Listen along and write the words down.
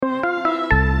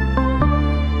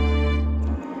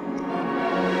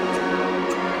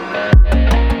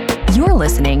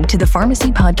listening to the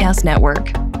Pharmacy Podcast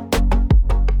Network.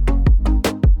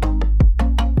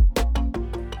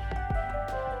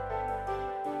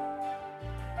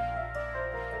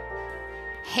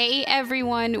 Hey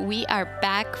everyone, we are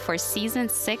back for season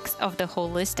 6 of the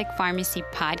Holistic Pharmacy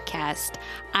Podcast.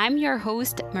 I'm your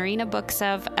host, Marina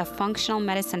Buksov, a functional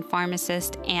medicine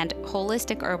pharmacist and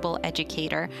holistic herbal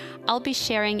educator. I'll be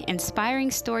sharing inspiring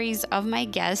stories of my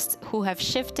guests who have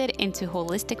shifted into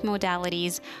holistic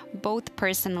modalities, both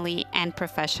personally and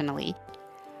professionally.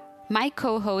 My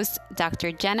co-host,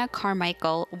 Dr. Jenna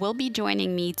Carmichael, will be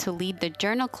joining me to lead the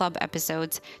Journal Club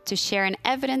episodes to share an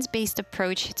evidence-based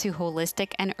approach to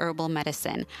holistic and herbal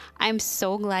medicine. I'm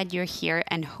so glad you're here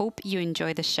and hope you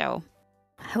enjoy the show.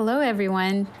 Hello,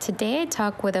 everyone. Today I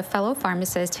talk with a fellow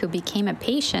pharmacist who became a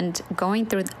patient going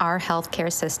through our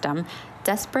healthcare system,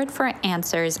 desperate for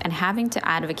answers and having to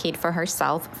advocate for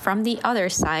herself from the other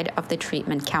side of the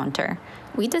treatment counter.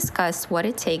 We discuss what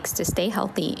it takes to stay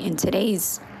healthy in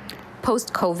today's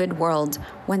post-COVID world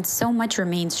when so much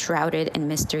remains shrouded in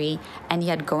mystery, and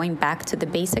yet going back to the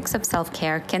basics of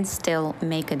self-care can still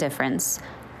make a difference.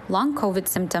 Long COVID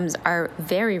symptoms are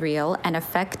very real and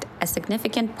affect a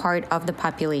significant part of the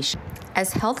population.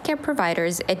 As healthcare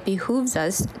providers, it behooves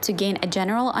us to gain a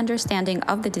general understanding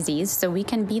of the disease so we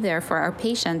can be there for our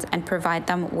patients and provide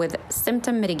them with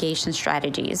symptom mitigation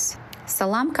strategies.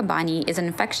 Salam Kabbani is an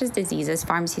infectious diseases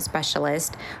pharmacy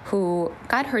specialist who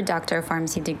got her Doctor of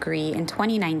Pharmacy degree in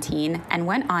 2019 and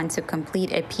went on to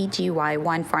complete a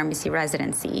PGY1 pharmacy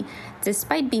residency.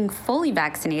 Despite being fully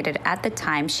vaccinated at the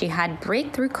time, she had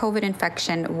breakthrough COVID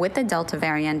infection with the Delta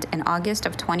variant in August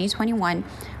of 2021,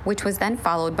 which was then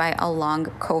followed by a long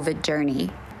COVID journey.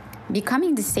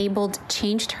 Becoming disabled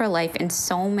changed her life in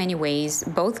so many ways,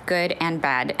 both good and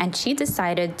bad, and she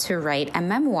decided to write a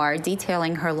memoir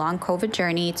detailing her long COVID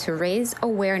journey to raise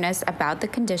awareness about the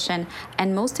condition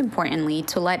and, most importantly,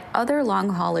 to let other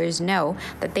long haulers know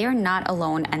that they are not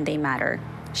alone and they matter.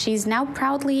 She's now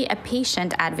proudly a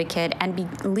patient advocate and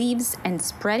believes in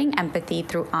spreading empathy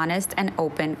through honest and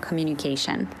open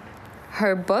communication.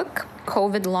 Her book,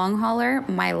 COVID Long Hauler,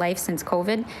 My Life Since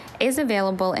COVID, is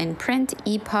available in print,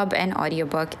 EPUB, and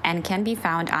audiobook and can be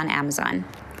found on Amazon.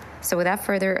 So without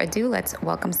further ado, let's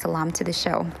welcome Salam to the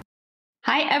show.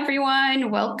 Hi,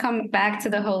 everyone. Welcome back to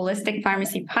the Holistic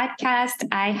Pharmacy Podcast.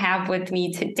 I have with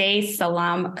me today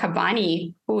Salam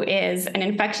Kabbani, who is an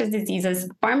infectious diseases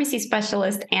pharmacy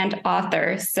specialist and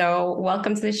author. So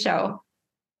welcome to the show.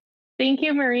 Thank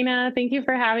you, Marina. Thank you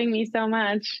for having me so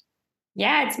much.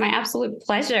 Yeah, it's my absolute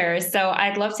pleasure. So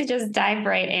I'd love to just dive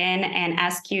right in and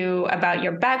ask you about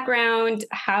your background,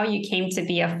 how you came to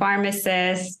be a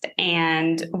pharmacist,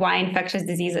 and why infectious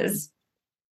diseases.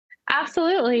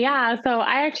 Absolutely. Yeah. So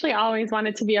I actually always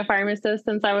wanted to be a pharmacist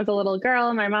since I was a little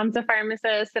girl. My mom's a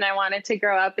pharmacist and I wanted to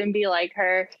grow up and be like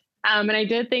her. And I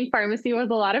did think pharmacy was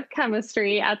a lot of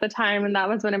chemistry at the time, and that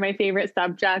was one of my favorite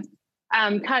subjects.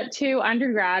 Cut to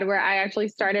undergrad, where I actually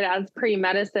started as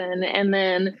pre-medicine, and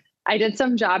then I did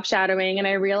some job shadowing, and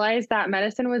I realized that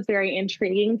medicine was very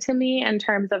intriguing to me in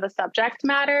terms of a subject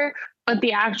matter, but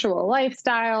the actual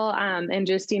lifestyle and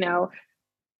just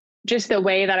the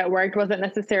way that it worked wasn't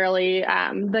necessarily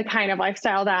the kind of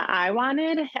lifestyle that I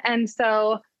wanted. And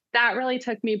so that really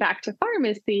took me back to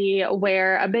pharmacy,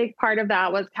 where a big part of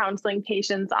that was counseling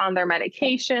patients on their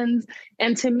medications.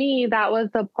 And to me, that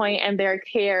was the point in their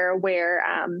care where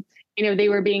they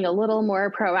were being a little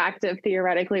more proactive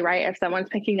theoretically, right? If someone's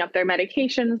picking up their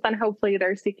medications, then hopefully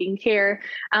they're seeking care.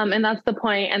 And that's the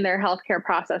point in their healthcare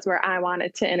process where I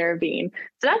wanted to intervene.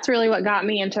 So that's really what got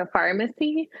me into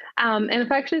pharmacy.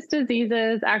 Infectious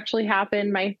diseases actually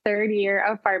happened my third year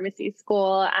of pharmacy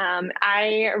school.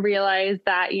 I realized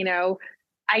that,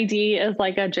 ID is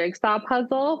like a jigsaw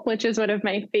puzzle, which is one of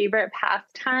my favorite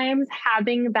pastimes,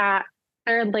 having that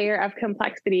third layer of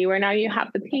complexity where now you have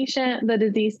the patient, the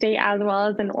disease state, as well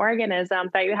as an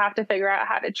organism that you have to figure out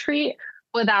how to treat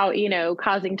without,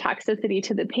 causing toxicity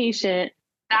to the patient.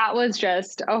 That was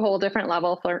just a whole different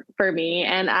level for me.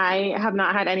 And I have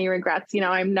not had any regrets.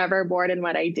 I'm never bored in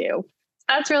what I do.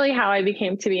 That's really how I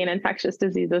became to be an infectious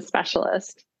diseases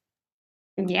specialist.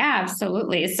 Yeah,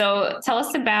 absolutely. So tell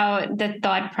us about the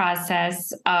thought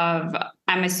process of,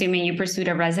 I'm assuming you pursued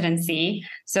a residency.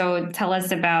 So tell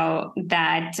us about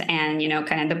that and,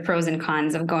 kind of the pros and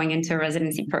cons of going into a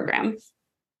residency program.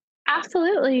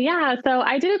 Absolutely. Yeah. So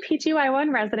I did a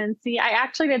PGY1 residency. I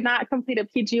actually did not complete a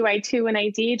PGY2 and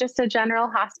ID, just a general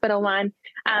hospital one.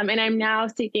 And I'm now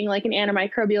seeking like an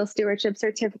antimicrobial stewardship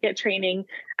certificate training.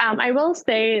 I will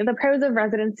say the pros of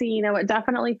residency, it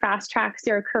definitely fast tracks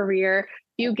your career.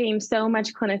 you gain so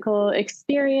much clinical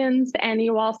experience, and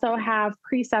you also have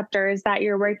preceptors that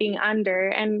you're working under.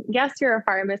 And yes, you're a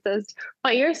pharmacist,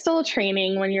 but you're still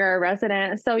training when you're a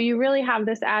resident. So you really have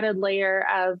this added layer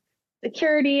of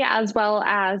security, as well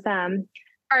as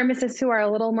pharmacists who are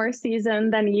a little more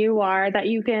seasoned than you are, that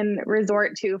you can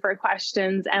resort to for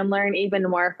questions and learn even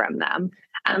more from them.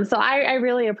 So I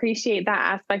really appreciate that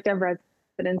aspect of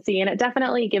residency, and it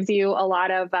definitely gives you a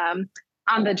lot of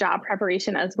on the job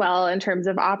preparation as well in terms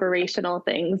of operational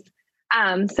things.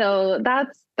 So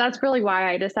that's really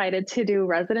why I decided to do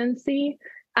residency.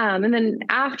 And then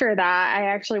after that, I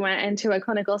actually went into a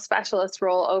clinical specialist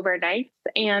role overnight,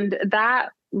 and that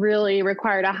really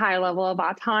required a high level of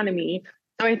autonomy.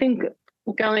 So I think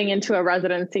going into a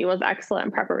residency was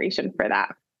excellent preparation for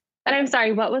that. And I'm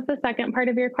sorry, what was the second part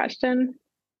of your question?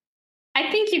 I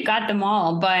think you got them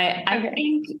all, but I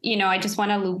think, I just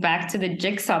want to loop back to the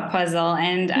jigsaw puzzle.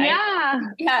 And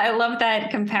I love that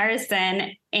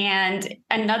comparison. And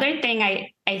another thing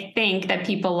I think that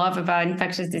people love about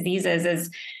infectious diseases is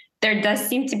there does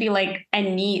seem to be like a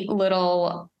neat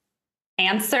little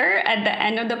answer at the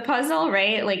end of the puzzle,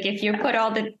 right? Like if you put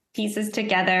all the pieces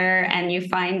together and you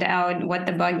find out what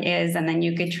the bug is, and then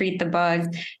you could treat the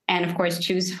bug and of course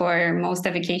choose for most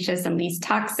efficacious and least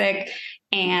toxic.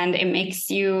 And it makes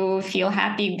you feel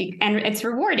happy and it's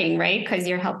rewarding, right? Because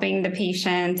you're helping the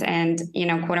patient and,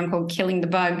 quote unquote, killing the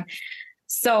bug.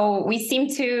 So we seem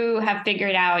to have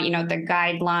figured out, the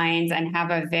guidelines and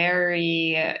have a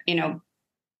very,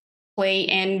 play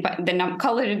in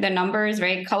color the numbers,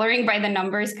 right? Coloring by the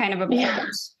numbers kind of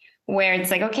approach. Where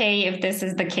it's like, okay, if this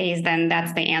is the case, then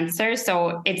that's the answer.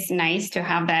 So it's nice to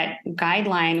have that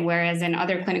guideline, whereas in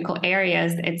other clinical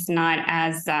areas, it's not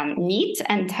as neat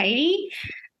and tidy.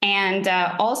 And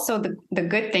also the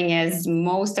good thing is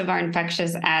most of our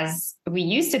infectious, as we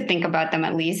used to think about them,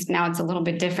 at least now it's a little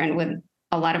bit different with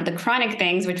a lot of the chronic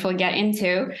things, which we'll get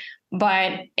into.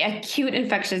 But acute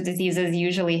infectious diseases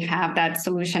usually have that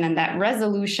solution and that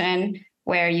resolution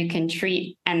where you can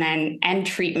treat and then end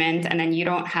treatment, and then you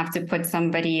don't have to put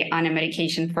somebody on a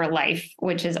medication for life,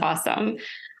 which is awesome.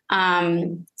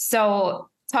 So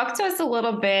talk to us a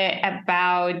little bit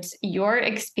about your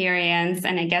experience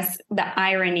and I guess the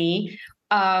irony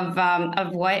of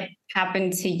what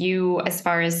happened to you as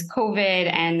far as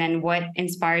COVID, and then what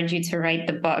inspired you to write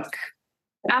the book.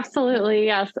 Absolutely.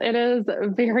 Yes, it is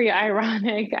very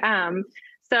ironic.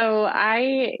 So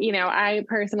I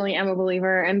personally am a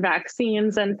believer in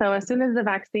vaccines. And so as soon as the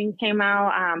vaccine came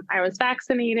out, I was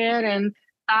vaccinated and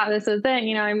thought this is it,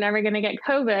 I'm never going to get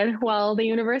COVID. Well, the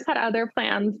universe had other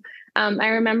plans. I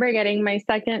remember getting my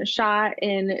second shot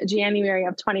in January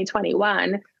of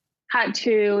 2021, cut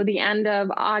to the end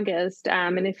of August.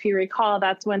 And if you recall,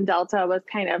 that's when Delta was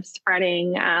kind of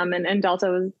spreading, and Delta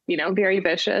was, very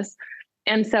vicious.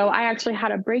 And so I actually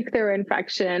had a breakthrough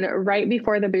infection right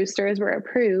before the boosters were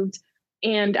approved.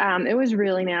 And it was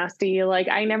really nasty. Like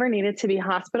I never needed to be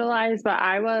hospitalized, but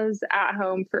I was at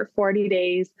home for 40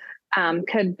 days,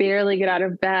 could barely get out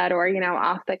of bed or,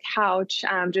 off the couch,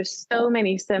 just so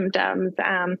many symptoms.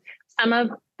 Some of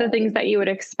the things that you would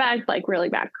expect, like really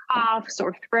bad cough,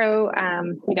 sore throat,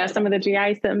 some of the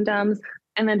GI symptoms,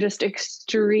 and then just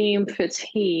extreme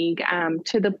fatigue,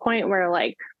 to the point where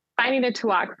like I needed to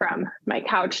walk from my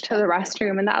couch to the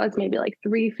restroom, and that was maybe like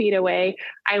 3 feet away.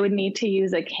 I would need to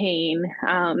use a cane.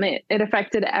 It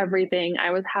affected everything. I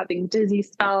was having dizzy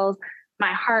spells.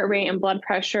 My heart rate and blood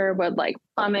pressure would like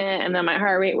plummet, and then my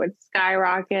heart rate would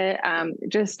skyrocket.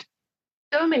 Just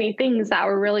so many things that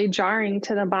were really jarring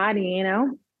to the body,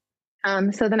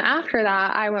 So then after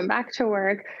that, I went back to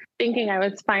work thinking I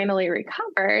was finally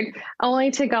recovered, only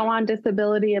to go on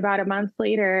disability about a month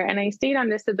later. And I stayed on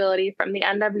disability from the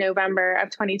end of November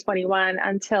of 2021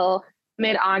 until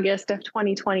mid-August of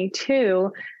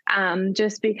 2022,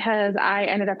 just because I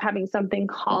ended up having something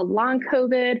called long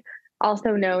COVID,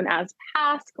 also known as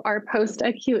PASC, or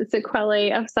post-acute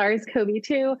sequelae of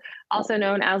SARS-CoV-2, also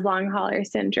known as long hauler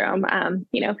syndrome.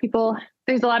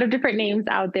 There's a lot of different names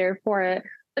out there for it.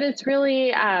 But it's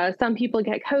really, some people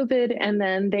get COVID and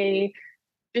then they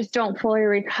just don't fully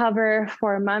recover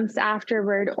for months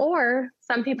afterward. Or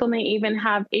some people may even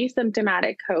have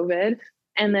asymptomatic COVID,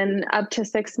 and then up to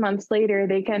 6 months later,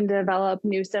 they can develop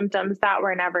new symptoms that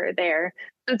were never there.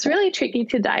 So it's really tricky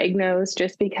to diagnose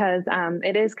just because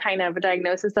it is kind of a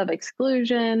diagnosis of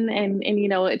exclusion. And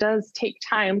it does take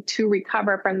time to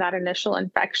recover from that initial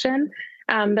infection.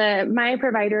 But my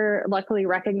provider luckily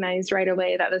recognized right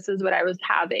away that this is what I was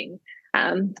having.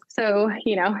 So,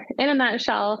 in a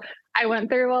nutshell, I went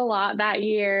through a lot that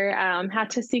year, had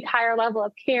to seek higher level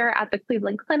of care at the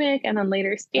Cleveland Clinic and then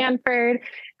later Stanford.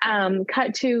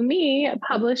 cut to me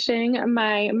publishing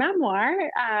my memoir,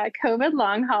 COVID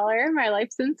Long Hauler, My Life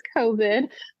Since COVID,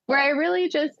 where I really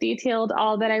just detailed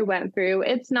all that I went through.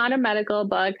 It's not a medical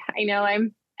book. I know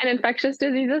I'm an infectious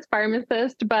diseases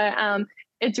pharmacist, but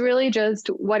it's really just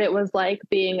what it was like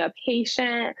being a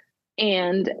patient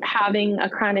and having a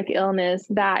chronic illness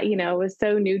that, was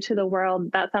so new to the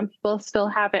world that some people still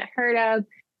haven't heard of,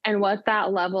 and what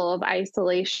that level of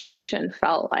isolation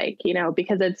felt like,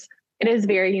 because it is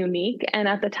very unique. And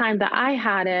at the time that I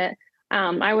had it,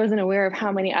 I wasn't aware of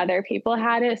how many other people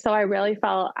had it. So I really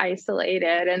felt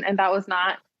isolated. And that was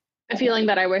not a feeling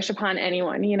that I wish upon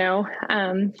anyone.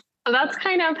 So that's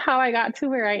kind of how I got to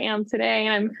where I am today.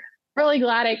 And I'm really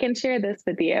glad I can share this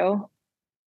with you.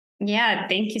 Yeah,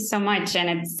 thank you so much. And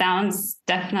it sounds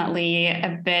definitely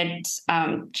a bit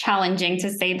challenging, to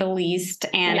say the least.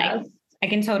 And Yes. I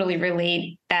can totally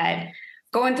relate that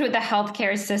going through the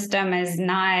healthcare system is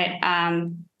not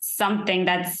something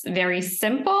that's very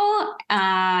simple.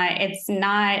 It's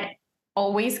not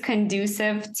always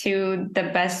conducive to the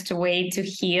best way to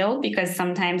heal, because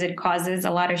sometimes it causes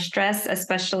a lot of stress,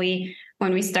 especially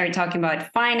when we start talking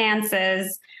about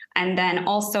finances. And then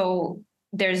also,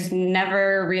 there's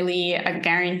never really a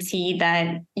guarantee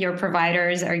that your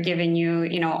providers are giving you,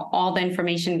 all the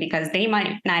information, because they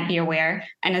might not be aware.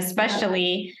 And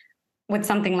especially with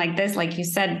something like this, like you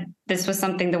said, this was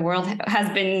something the world has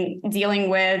been dealing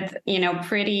with,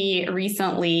 pretty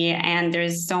recently. And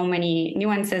there's so many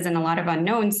nuances and a lot of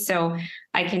unknowns. So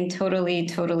I can totally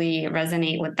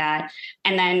resonate with that.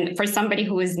 And then for somebody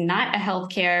who is not a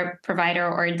healthcare provider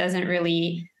or doesn't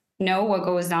really know what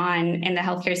goes on in the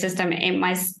healthcare system, it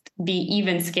must be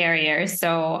even scarier.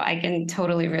 So I can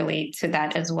totally relate to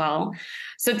that as well.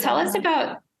 So tell us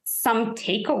about some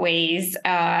takeaways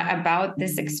about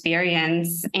this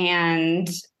experience and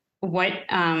what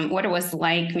it was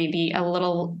like, maybe a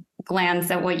little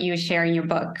glance at what you share in your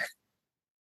book.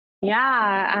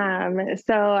 Yeah.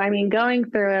 Going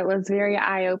through it was very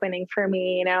eye-opening for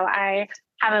me. I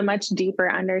have a much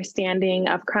deeper understanding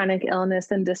of chronic illness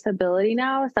and disability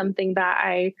now, something that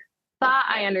I thought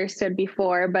I understood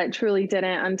before, but truly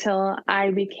didn't until I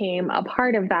became a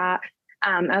part of that.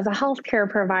 As a healthcare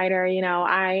provider,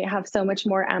 I have so much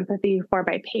more empathy for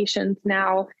my patients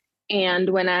now. And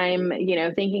when I'm,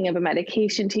 thinking of a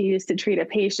medication to use to treat a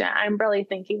patient, I'm really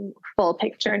thinking full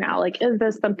picture now. Like, is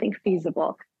this something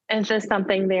feasible? Is this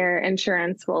something their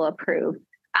insurance will approve?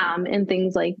 And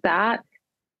things like that.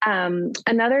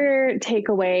 Another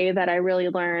takeaway that I really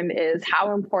learned is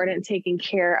how important taking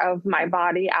care of my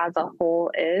body as a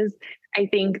whole is. I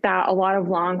think that a lot of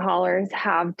long haulers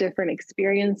have different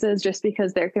experiences just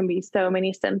because there can be so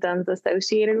many symptoms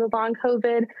associated with long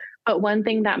COVID. But one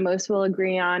thing that most will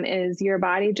agree on is your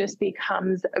body just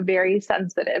becomes very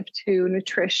sensitive to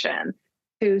nutrition,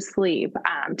 to sleep,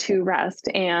 to rest.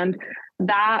 And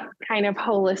that kind of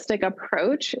holistic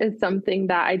approach is something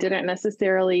that I didn't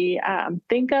necessarily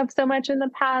think of so much in the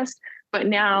past. But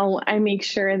now I make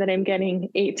sure that I'm getting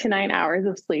 8 to 9 hours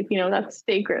of sleep. That's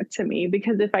sacred to me,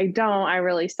 because if I don't, I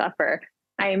really suffer.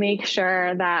 I make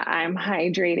sure that I'm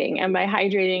hydrating. And by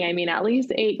hydrating, I mean at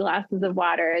least 8 glasses of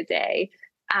water a day.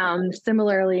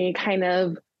 Similarly, kind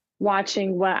of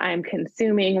watching what I'm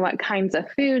consuming, what kinds of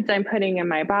foods I'm putting in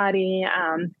my body,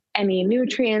 any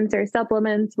nutrients or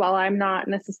supplements. While I'm not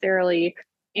necessarily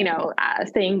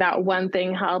saying that one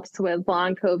thing helps with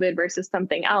long COVID versus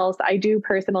something else, I do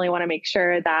personally want to make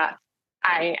sure that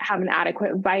I have an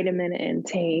adequate vitamin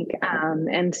intake.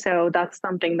 And so that's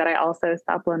something that I also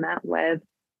supplement with.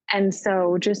 And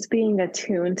so just being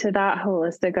attuned to that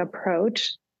holistic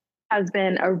approach has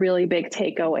been a really big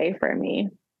takeaway for me.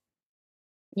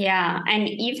 Yeah. And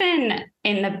even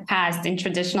in the past, in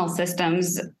traditional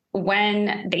systems,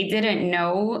 when they didn't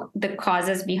know the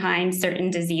causes behind certain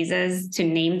diseases, to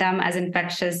name them as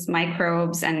infectious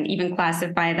microbes and even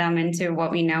classify them into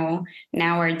what we know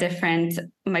now are different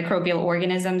microbial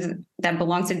organisms that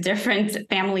belong to different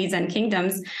families and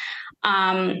kingdoms,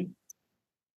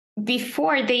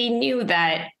 before they knew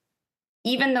that,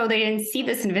 even though they didn't see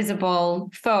this invisible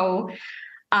foe,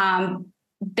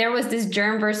 there was this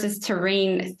germ versus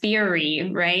terrain theory,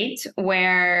 right?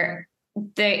 Where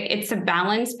it's a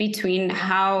balance between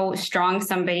how strong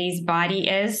somebody's body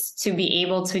is to be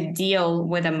able to deal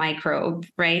with a microbe,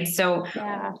 right? So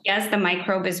yes, the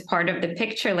microbe is part of the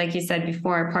picture, like you said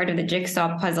before, part of the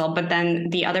jigsaw puzzle, but then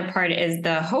the other part is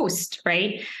the host,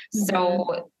 right? Mm-hmm.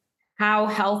 So how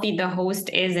healthy the host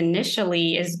is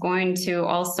initially is going to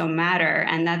also matter.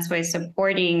 And that's why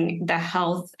supporting the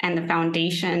health and the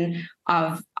foundation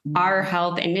of our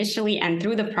health initially and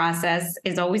through the process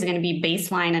is always going to be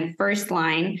baseline and first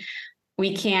line,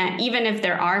 we can't, even if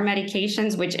there are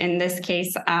medications, which in this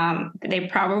case, they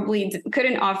probably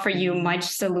couldn't offer you much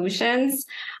solutions.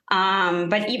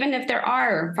 But even if there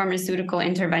are pharmaceutical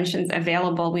interventions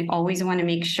available, we always want to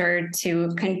make sure to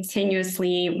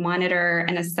continuously monitor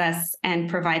and assess and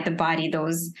provide the body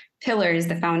those pillars,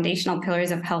 the foundational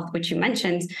pillars of health, which you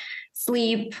mentioned: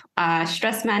 sleep,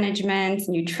 stress management,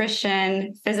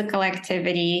 nutrition, physical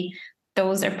activity.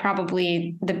 Those are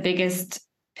probably the biggest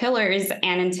pillars.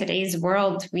 And in today's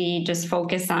world, we just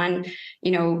focus on,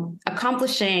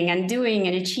 accomplishing and doing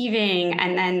and achieving.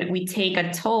 And then we take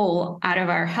a toll out of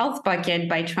our health bucket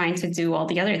by trying to do all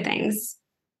the other things.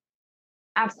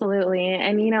 Absolutely.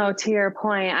 And, to your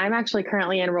point, I'm actually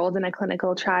currently enrolled in a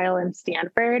clinical trial in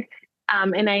Stanford.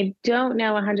 And I don't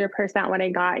know 100% what I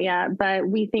got yet, but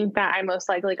we think that I most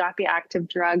likely got the active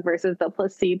drug versus the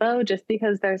placebo, just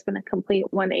because there's been a complete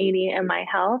 180 in my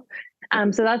health.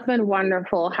 So that's been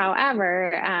wonderful.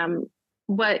 However,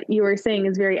 what you were saying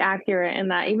is very accurate in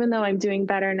that even though I'm doing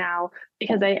better now,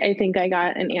 because I think I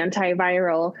got an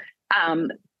antiviral,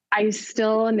 I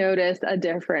still notice a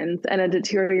difference and a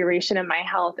deterioration in my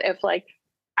health if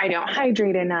I don't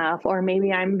hydrate enough, or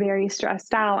maybe I'm very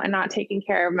stressed out and not taking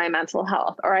care of my mental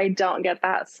health, or I don't get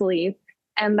that sleep.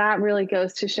 And that really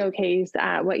goes to showcase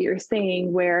what you're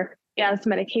saying, where yes,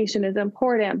 medication is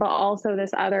important, but also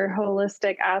this other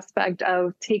holistic aspect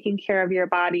of taking care of your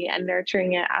body and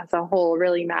nurturing it as a whole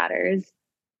really matters.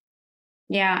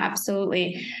 Yeah,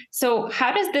 absolutely. So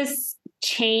how does this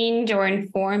change or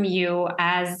inform you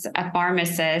as a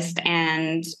pharmacist?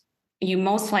 And you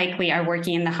most likely are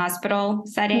working in the hospital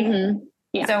setting. Mm-hmm.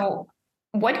 Yeah. So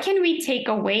what can we take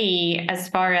away as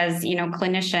far as,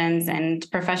 clinicians and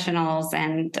professionals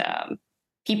and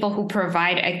people who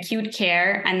provide acute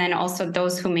care, and then also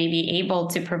those who may be able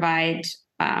to provide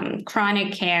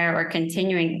chronic care or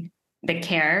continuing the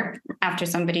care after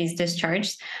somebody's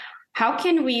discharged? How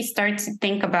can we start to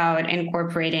think about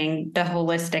incorporating the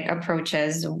holistic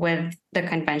approaches with the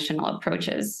conventional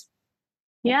approaches?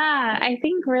 Yeah, I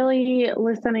think really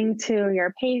listening to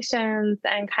your patients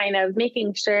and kind of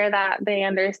making sure that they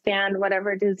understand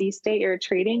whatever disease state you're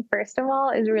treating, first of all,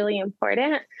 is really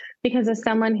important. Because as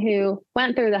someone who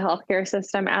went through the healthcare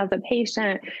system as a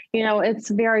patient, it's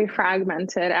very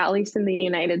fragmented, at least in the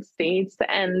United States.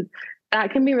 And that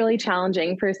can be really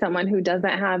challenging for someone who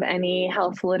doesn't have any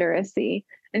health literacy.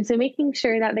 And so making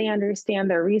sure that they understand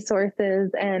their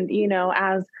resources and,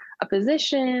 as a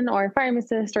physician or a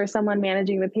pharmacist or someone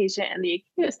managing the patient in the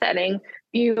acute setting,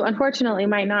 you unfortunately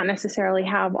might not necessarily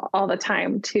have all the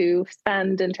time to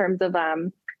spend in terms of,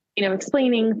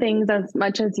 explaining things as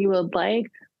much as you would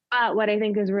like. But what I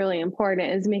think is really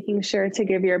important is making sure to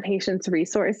give your patients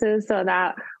resources so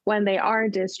that when they are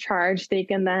discharged, they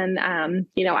can then,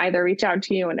 either reach out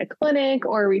to you in a clinic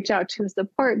or reach out to a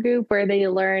support group where they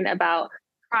learn about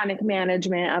chronic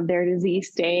management of their disease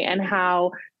state and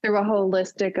how through a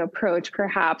holistic approach,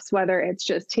 perhaps whether it's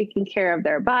just taking care of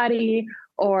their body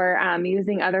or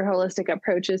using other holistic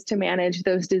approaches to manage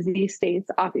those disease states.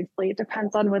 Obviously, it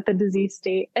depends on what the disease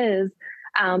state is.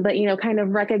 But, kind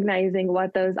of recognizing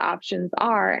what those options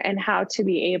are and how to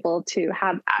be able to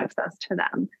have access to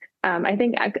them. I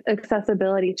think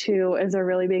accessibility too is a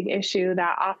really big issue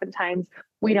that oftentimes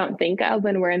we don't think of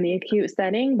when we're in the acute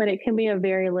setting, but it can be a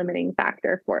very limiting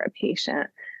factor for a patient.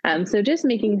 So just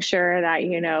making sure that,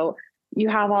 you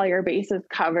have all your bases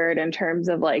covered in terms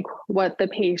of what the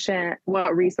patient,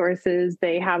 what resources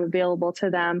they have available to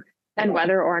them, and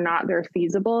whether or not they're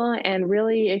feasible, and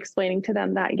really explaining to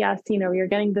them that, yes, you're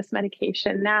getting this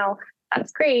medication now,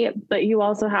 that's great, but you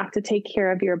also have to take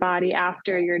care of your body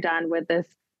after you're done with this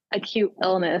acute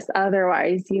illness.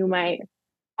 Otherwise, you might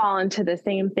fall into the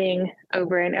same thing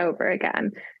over and over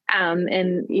again.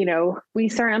 And, we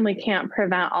certainly can't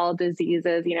prevent all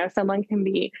diseases. Someone can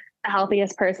be the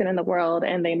healthiest person in the world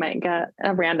and they might get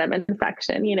a random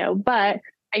infection, but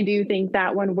I do think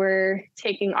that when we're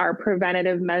taking our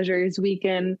preventative measures, we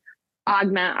can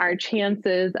augment our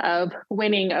chances of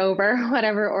winning over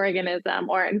whatever organism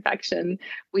or infection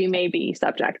we may be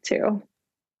subject to.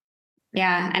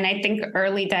 Yeah, and I think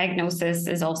early diagnosis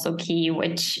is also key,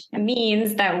 which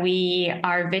means that we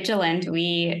are vigilant.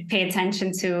 We pay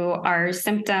attention to our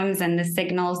symptoms and the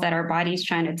signals that our body's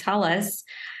trying to tell us.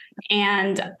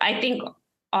 And I think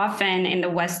often in the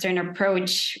Western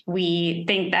approach, we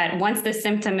think that once the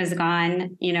symptom is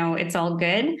gone, it's all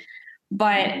good.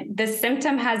 But the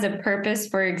symptom has a purpose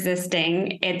for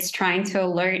existing. It's trying to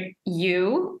alert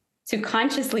you to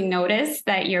consciously notice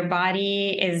that your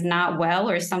body is not well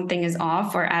or something is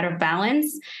off or out of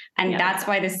balance. And that's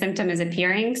why the symptom is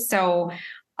appearing. So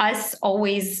us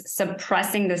always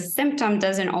suppressing the symptom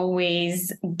doesn't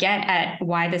always get at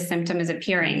why the symptom is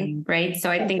appearing, right? So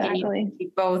I think it needs to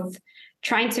be both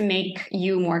trying to make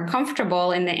you more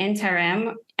comfortable in the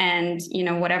interim and,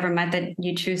 whatever method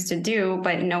you choose to do,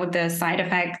 but know the side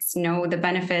effects, know the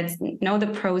benefits, know the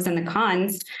pros and the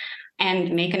cons,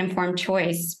 and make an informed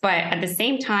choice. But at the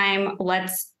same time,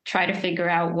 let's try to figure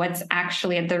out what's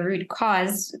actually at the root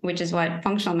cause, which is what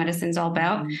functional medicine is all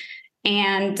about.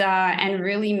 And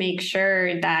really make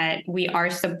sure that we are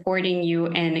supporting you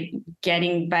in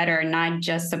getting better, not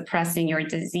just suppressing your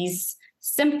disease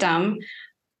symptom,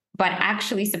 but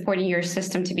actually supporting your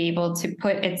system to be able to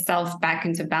put itself back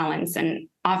into balance. And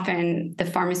often the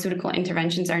pharmaceutical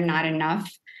interventions are not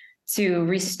enough to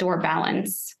restore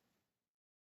balance.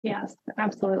 Yes,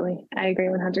 absolutely. I agree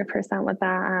 100% with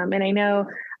that. And I know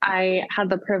I had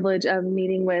the privilege of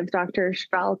meeting with Dr.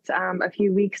 Schveldt a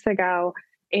few weeks ago,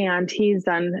 and he's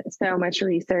done so much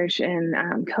research in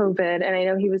COVID. And I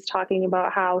know he was talking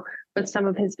about how with some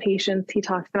of his patients, he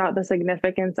talks about the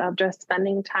significance of just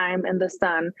spending time in the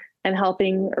sun and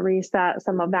helping reset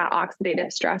some of that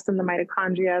oxidative stress in the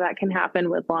mitochondria that can happen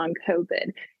with long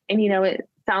COVID. And, it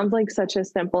sounds like such a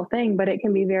simple thing, but it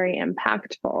can be very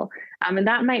impactful. And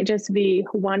that might just be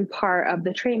one part of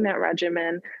the treatment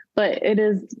regimen, but it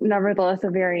is nevertheless a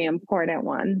very important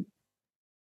one.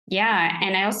 Yeah.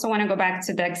 And I also want to go back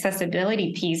to the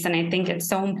accessibility piece. And I think it's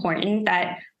so important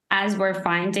that as we're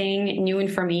finding new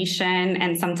information,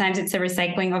 and sometimes it's a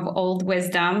recycling of old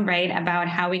wisdom, right, about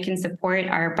how we can support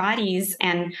our bodies,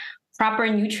 and proper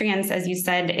nutrients, as you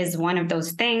said, is one of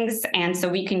those things. And so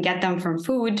we can get them from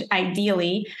food,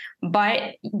 ideally,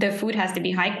 but the food has to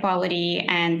be high quality.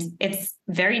 And it's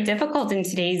very difficult in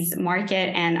today's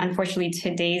market and unfortunately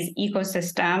today's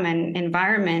ecosystem and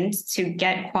environment to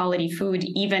get quality food,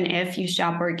 even if you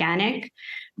shop organic.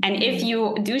 And if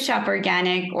you do shop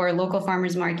organic or local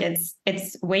farmers markets,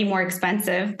 it's way more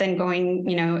expensive than going,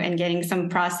 and getting some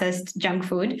processed junk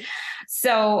food.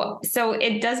 So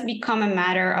it does become a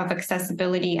matter of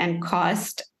accessibility and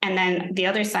cost. And then the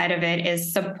other side of it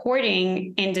is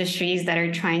supporting industries that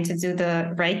are trying to do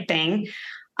the right thing,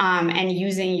 and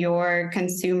using your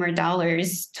consumer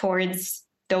dollars towards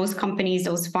those companies,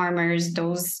 those farmers,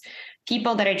 those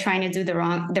people that are trying to do the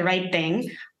right thing.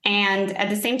 And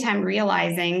at the same time,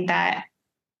 realizing that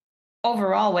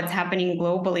overall what's happening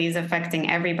globally is affecting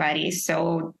everybody.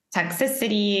 So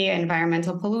toxicity,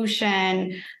 environmental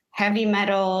pollution, heavy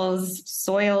metals,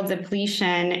 soil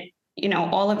depletion,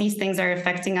 all of these things are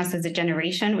affecting us as a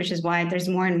generation, which is why there's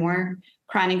more and more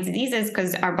chronic diseases,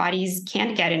 because our bodies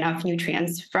can't get enough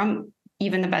nutrients from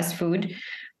even the best food.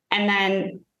 And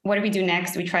then what do we do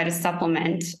next? We try to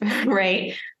supplement,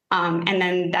 right? And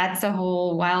then that's a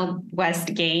whole Wild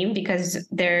West game, because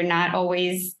they're not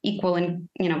always equal in,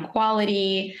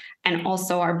 quality. And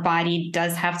also our body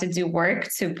does have to do work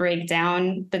to break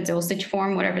down the dosage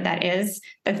form, whatever that is,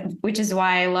 which is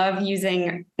why I love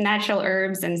using natural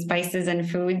herbs and spices and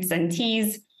foods and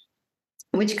teas,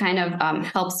 which kind of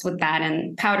helps with that.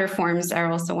 And powder forms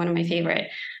are also one of my favorite.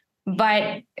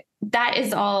 But that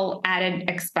is all added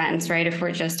expense, right? If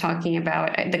we're just talking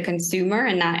about the consumer,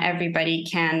 and not everybody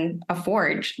can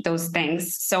afford those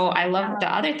things. So I love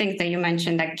the other things that you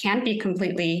mentioned that can't be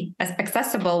completely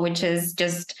accessible, which is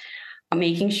just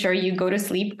making sure you go to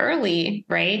sleep early,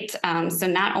 right? So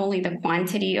not only the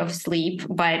quantity of sleep,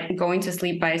 but going to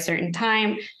sleep by a certain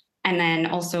time. And then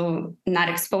also not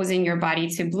exposing your body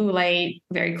to blue light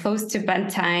very close to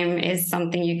bedtime is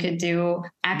something you could do.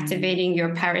 Activating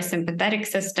your parasympathetic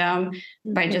system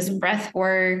by just breath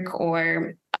work,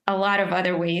 or a lot of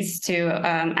other ways to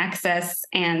access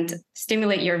and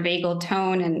stimulate your vagal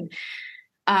tone.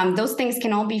 And those things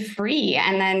can all be free.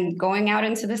 And then going out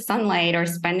into the sunlight or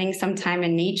spending some time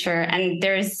in nature. And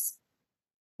there's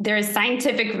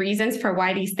scientific reasons for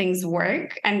why these things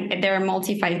work, and they're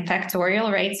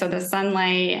multifactorial, right? So the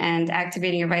sunlight and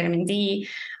activating your vitamin D,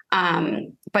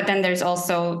 but then there's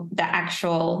also the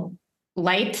actual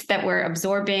light that we're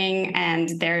absorbing, and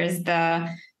there's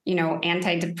the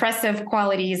antidepressive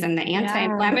qualities and the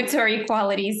anti-inflammatory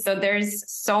qualities. So there's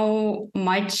so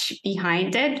much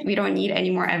behind it. We don't need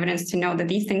any more evidence to know that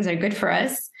these things are good for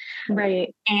us.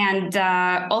 Right. And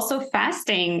also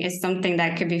fasting is something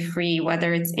that could be free,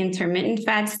 whether it's intermittent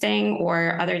fasting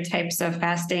or other types of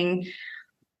fasting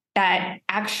that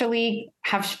actually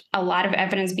have a lot of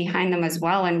evidence behind them as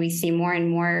well. And we see more and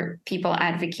more people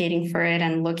advocating for it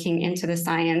and looking into the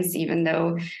science, even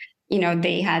though,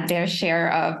 they had their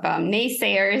share of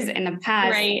naysayers in the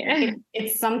past. Right.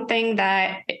 It's something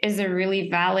that is a really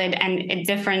valid and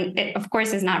it of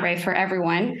course is not right for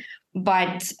everyone,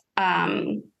 but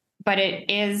it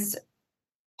is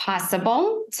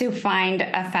possible to find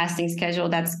a fasting schedule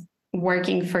that's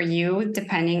working for you,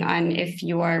 depending on if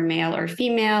you are male or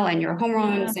female and your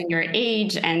hormones and your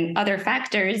age and other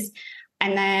factors.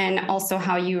 And then also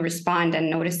how you respond and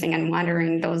noticing and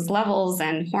monitoring those levels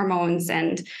and hormones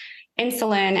and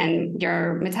insulin and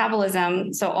your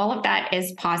metabolism. So all of that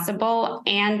is possible,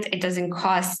 and it doesn't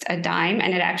cost a dime,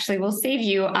 and it actually will save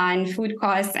you on food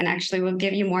costs and actually will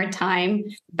give you more time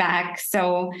back.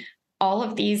 So all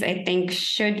of these, I think,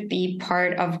 should be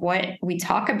part of what we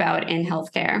talk about in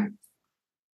healthcare.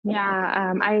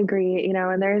 Yeah, I agree.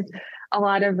 And there's a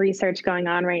lot of research going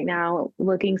on right now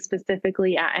looking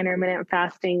specifically at intermittent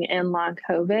fasting in long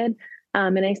COVID.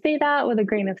 And I say that with a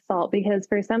grain of salt because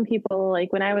for some people,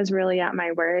 like when I was really at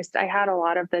my worst, I had a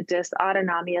lot of the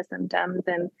dysautonomia symptoms.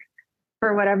 And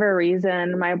for whatever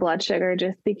reason, my blood sugar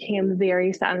just became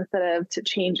very sensitive to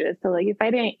changes. So like if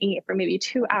I didn't eat for maybe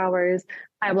 2 hours,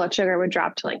 my blood sugar would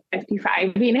drop to like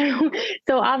 55.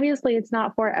 So obviously it's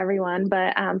not for everyone,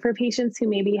 but for patients who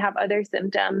maybe have other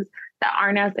symptoms that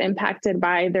aren't as impacted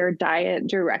by their diet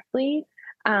directly,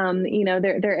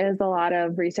 there is a lot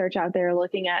of research out there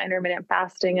looking at intermittent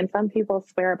fasting, and some people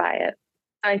swear by it.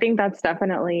 I think that's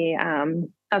definitely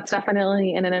an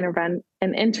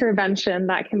intervention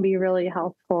that can be really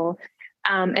helpful.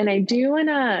 And I do want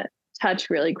to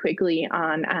touch really quickly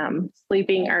on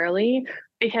sleeping early,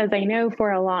 because I know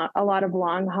for a lot of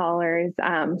long haulers,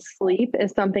 sleep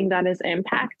is something that is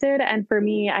impacted. And for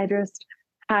me, I just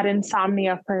had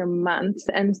insomnia for months.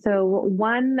 And so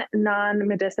one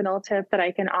non-medicinal tip that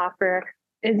I can offer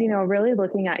is, really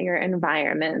looking at your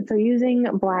environment. So using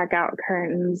blackout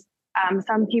curtains.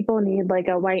 Some people need like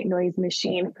a white noise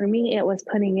machine. For me, it was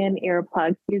putting in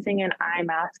earplugs, using an eye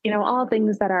mask, all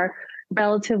things that are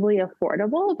relatively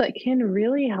affordable, but can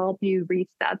really help you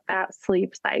reset that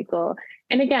sleep cycle.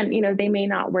 And again, they may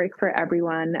not work for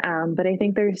everyone, but I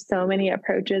think there's so many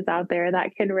approaches out there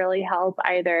that can really help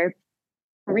either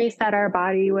reset our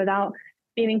body without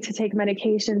needing to take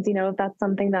medications, if that's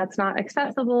something that's not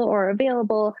accessible or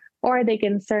available, or they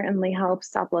can certainly help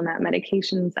supplement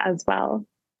medications as well.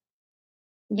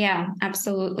 Yeah,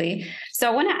 absolutely. So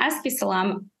I want to ask you,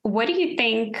 Salam, what do you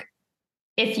think,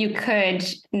 if you could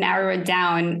narrow it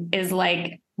down, is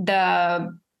like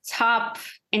the top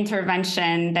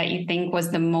intervention that you think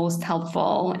was the most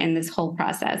helpful in this whole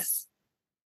process?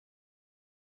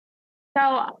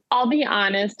 So I'll be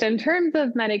honest, in terms of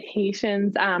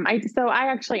medications, I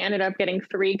actually ended up getting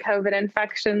 3 COVID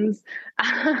infections.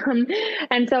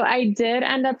 And so I did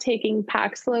end up taking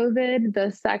Paxlovid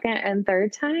the second and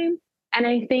third time. And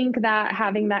I think that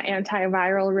having that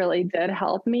antiviral really did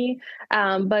help me.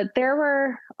 But there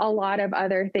were a lot of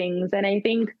other things. And I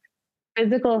think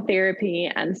physical therapy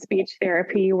and speech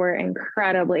therapy were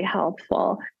incredibly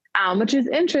helpful. Which is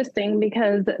interesting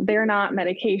because they're not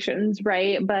medications,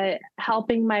 right? But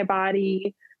helping my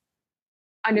body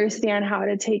understand how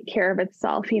to take care of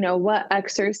itself, what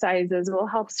exercises will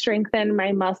help strengthen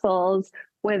my muscles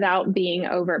without being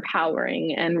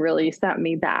overpowering and really set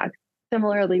me back.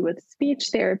 Similarly with speech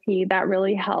therapy, that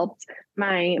really helped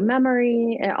my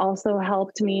memory. It also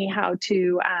helped me how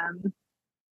to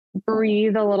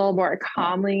breathe a little more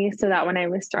calmly, so that when I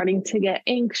was starting to get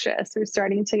anxious or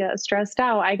starting to get stressed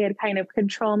out, I could kind of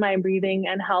control my breathing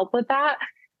and help with that.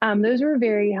 Those were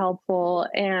very helpful.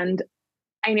 And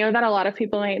I know that a lot of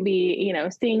people might be,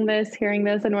 seeing this, hearing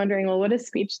this, and wondering, well, what does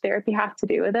speech therapy have to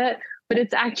do with it? But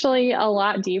it's actually a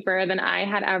lot deeper than I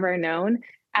had ever known.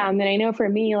 And I know for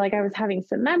me, like I was having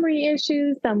some memory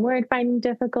issues, some word finding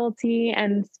difficulty,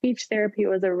 and speech therapy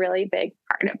was a really big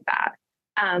part of that.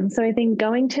 So I think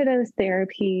going to those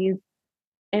therapies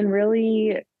and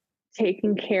really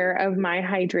taking care of my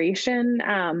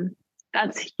hydration,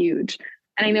 that's huge.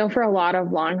 And I know for a lot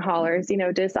of long haulers,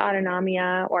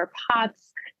 dysautonomia or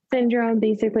POTS syndrome,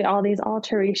 basically all these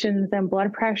alterations in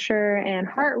blood pressure and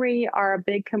heart rate are a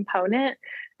big component.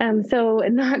 So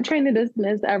not trying to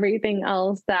dismiss everything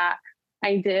else that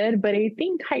I did, but I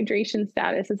think hydration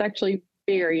status is actually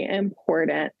very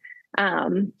important.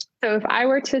 So if I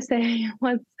were to say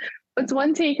what's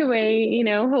one takeaway,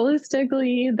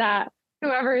 holistically that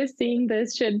whoever is seeing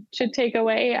this should take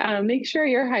away, make sure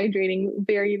you're hydrating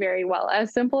very, very well.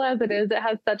 As simple as it is, it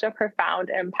has such a profound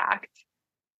impact.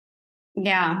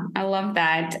 Yeah, I love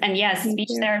that. And yes, speech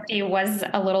therapy was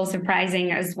a little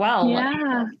surprising as well.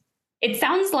 Yeah. It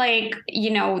sounds like,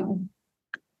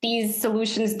 these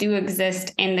solutions do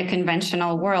exist in the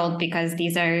conventional world because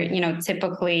these are,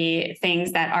 typically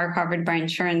things that are covered by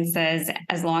insurances,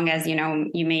 as long as, you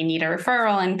may need a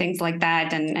referral and things like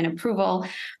that and approval.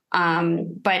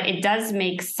 But it does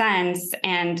make sense.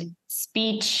 And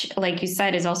speech, like you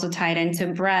said, is also tied into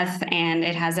breath, and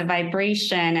it has a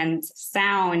vibration and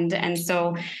sound. And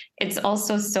so it's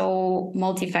also so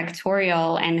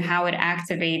multifactorial and how it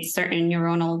activates certain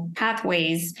neuronal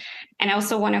pathways. And I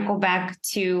also want to go back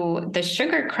to the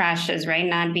sugar crashes, right?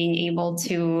 Not being able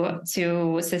to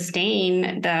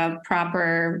sustain the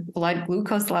proper blood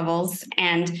glucose levels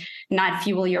and not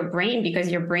fuel your brain,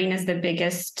 because your brain is the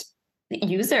biggest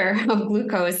user of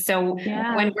glucose. So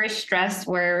when we're stressed,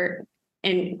 we're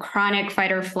in chronic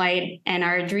fight or flight and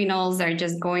our adrenals are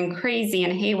just going crazy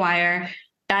and haywire.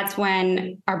 That's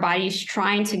when our body's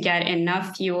trying to get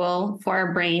enough fuel for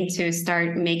our brain to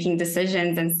start making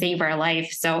decisions and save our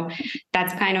life. So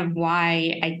that's kind of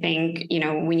why I think,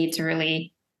 we need to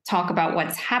really talk about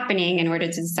what's happening in order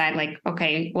to decide, like,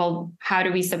 okay, well, how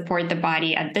do we support the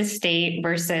body at this state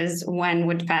versus when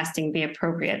would fasting be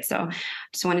appropriate? So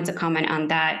just wanted to comment on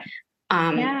that.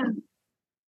 And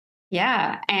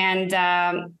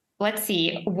let's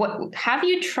see, have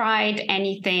you tried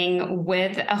anything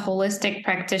with a holistic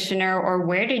practitioner, or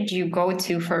where did you go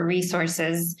to for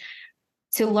resources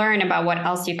to learn about what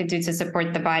else you could do to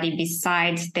support the body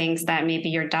besides things that maybe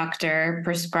your doctor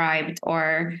prescribed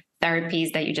or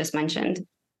therapies that you just mentioned?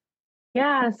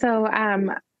 Yeah. So, I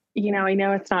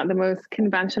know it's not the most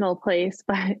conventional place,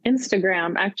 but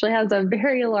Instagram actually has a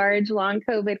very large long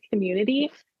COVID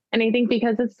community. And I think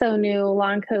because it's so new,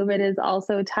 long COVID is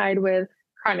also tied with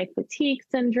chronic fatigue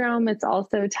syndrome. It's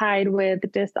also tied with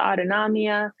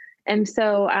dysautonomia. And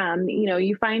so,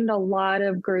 you find a lot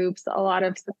of groups, a lot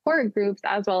of support groups,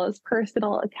 as well as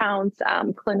personal accounts,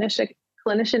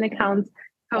 clinician accounts,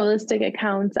 holistic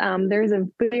accounts. There's a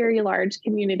very large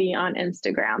community on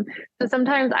Instagram. So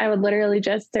sometimes I would literally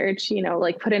just search,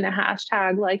 like put in a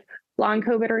hashtag like long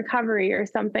COVID recovery or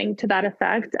something to that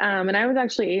effect. And I was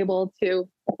actually able to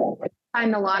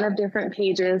find a lot of different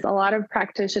pages, a lot of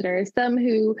practitioners, some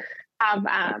who have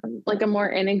like a more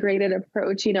integrated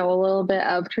approach, a little bit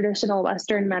of traditional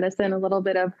Western medicine, a little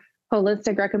bit of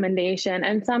holistic recommendation,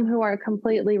 and some who are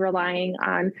completely relying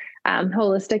on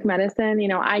holistic medicine.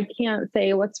 I can't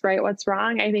say what's right, what's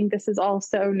wrong. I think this is all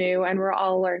so new and we're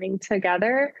all learning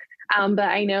together. But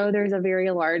I know there's a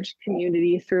very large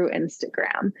community through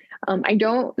Instagram. I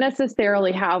don't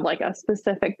necessarily have like a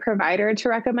specific provider to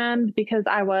recommend because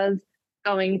I was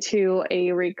going to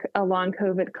a long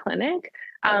COVID clinic.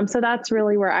 So that's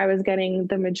really where I was getting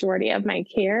the majority of my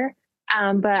care.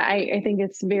 But I think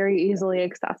it's very easily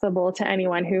accessible to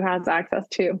anyone who has access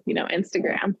to,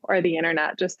 Instagram or the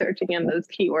internet, just searching in those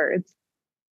keywords.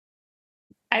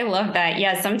 I love that.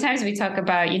 Yeah. Sometimes we talk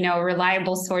about,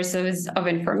 reliable sources of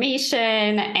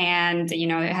information and,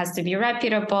 it has to be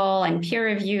reputable and peer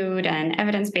reviewed and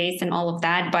evidence-based and all of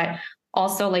that. But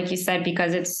also, like you said,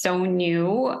 because it's so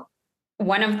new,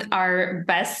 one of our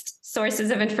best sources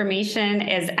of information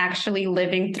is actually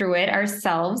living through it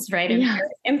ourselves, right? Yeah.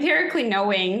 Empirically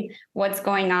knowing what's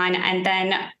going on. And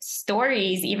then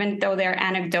stories, even though they're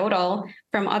anecdotal,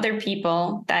 from other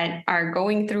people that are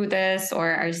going through this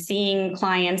or are seeing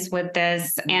clients with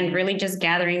this, and really just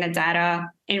gathering the data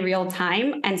in real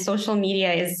time. And social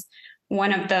media is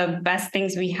one of the best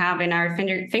things we have in our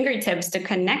fingertips to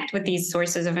connect with these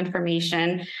sources of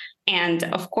information. And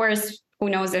of course, who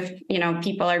knows if,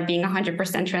 people are being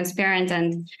 100% transparent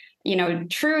and,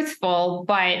 truthful,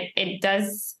 but it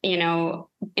does,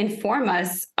 inform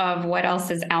us of what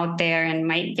else is out there and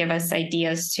might give us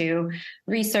ideas to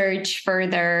research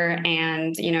further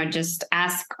and, just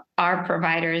ask our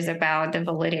providers about the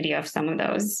validity of some of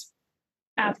those.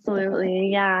 Absolutely.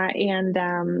 Yeah.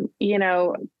 And,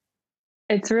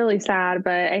 it's really sad,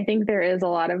 but I think there is a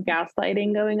lot of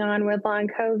gaslighting going on with long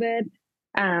COVID.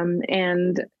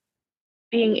 And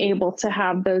being able to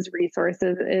have those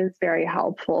resources is very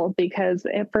helpful, because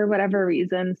if for whatever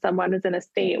reason someone is in a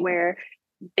state where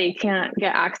they can't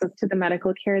get access to the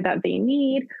medical care that they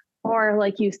need, or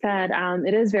like you said,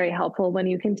 it is very helpful when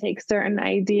you can take certain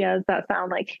ideas that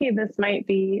sound like, hey, this might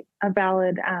be a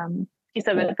valid piece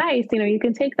of advice. You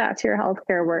can take that to your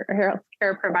healthcare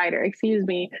provider,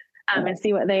 and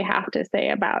see what they have to say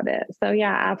about it. So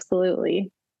yeah,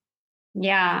 absolutely.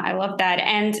 Yeah, I love that.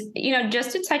 And,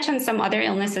 just to touch on some other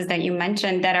illnesses that you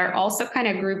mentioned that are also kind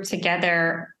of grouped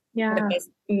together with this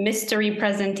mystery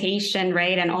presentation,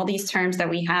 right? And all these terms that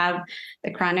we have,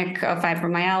 the chronic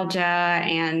fibromyalgia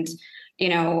and,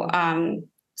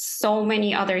 so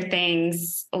many other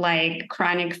things like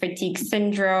chronic fatigue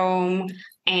syndrome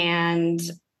and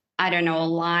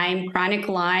chronic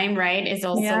Lyme, right? Is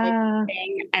also the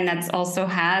thing. And that's also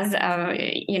has,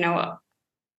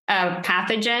 a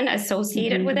pathogen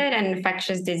associated with it, an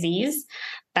infectious disease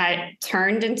that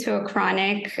turned into a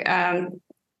chronic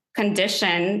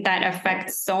condition that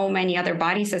affects so many other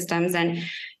body systems. And,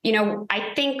 you know,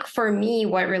 I think for me,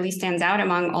 what really stands out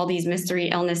among all these mystery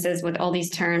illnesses with all these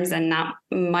terms and not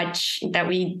much that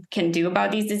we can do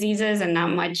about these diseases and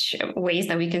not much ways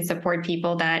that we can support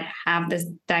people that have this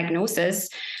diagnosis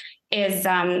is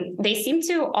they seem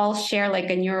to all share like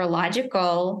a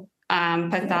neurological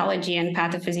pathology and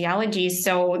pathophysiology.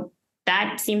 So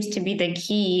that seems to be the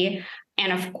key.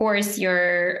 And of course,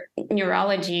 your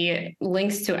neurology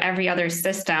links to every other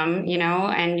system, you know,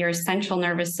 and your central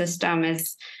nervous system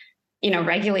is, you know,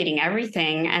 regulating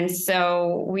everything. And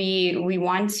so we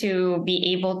want to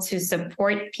be able to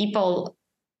support people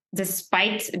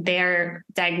despite their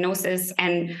diagnosis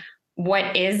and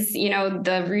what is, you know,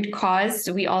 the root cause.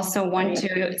 We also want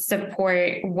to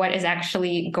support what is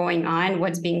actually going on,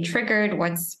 what's being triggered,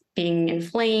 what's being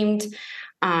inflamed.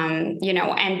 You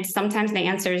know, and sometimes the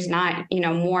answer is not, you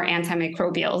know, more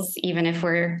antimicrobials, even if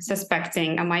we're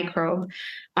suspecting a microbe.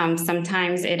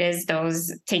 Sometimes it is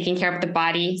those taking care of the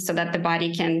body so that the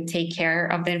body can take care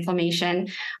of the inflammation,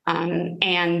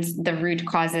 and the root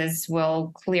causes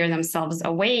will clear themselves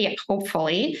away,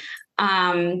 hopefully.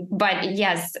 But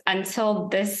yes, until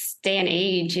this day and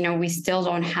age, you know, we still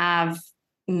don't have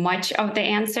much of the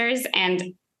answers.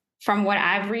 And from what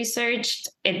I've researched,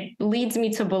 it leads me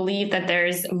to believe that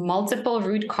there's multiple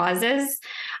root causes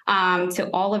to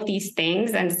all of these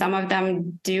things. And some of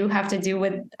them do have to do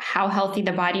with how healthy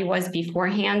the body was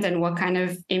beforehand and what kind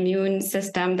of immune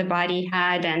system the body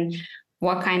had and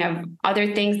what kind of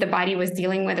other things the body was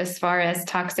dealing with as far as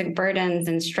toxic burdens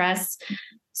and stress.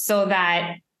 So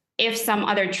that if some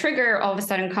other trigger all of a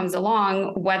sudden comes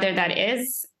along, whether that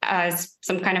is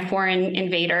some kind of foreign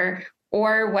invader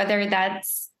or whether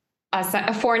that's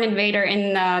a foreign invader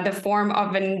in the form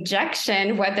of an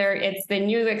injection, whether it's the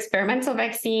new experimental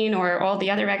vaccine or all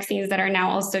the other vaccines that are now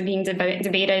also being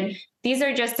debated. These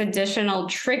are just additional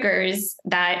triggers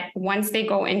that once they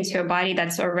go into a body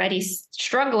that's already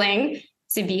struggling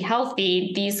to be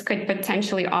healthy, these could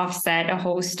potentially offset a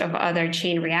host of other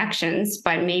chain reactions,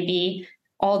 but maybe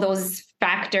all those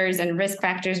factors and risk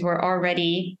factors were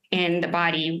already in the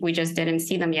body. We just didn't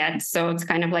see them yet. So it's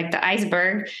kind of like the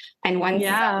iceberg. And once,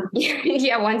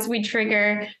 once we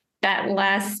trigger that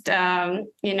last,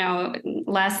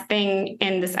 last thing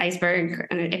in this iceberg,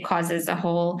 it causes a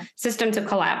whole system to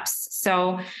collapse.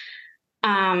 So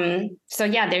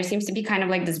there seems to be kind of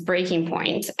like this breaking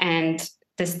point and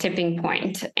this tipping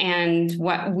point. And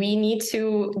what we need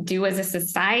to do as a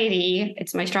society,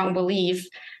 it's my strong belief,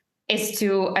 is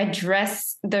to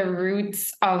address the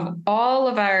roots of all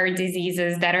of our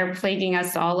diseases that are plaguing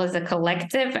us all as a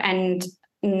collective and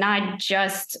not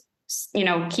just, you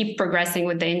know, keep progressing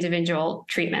with the individual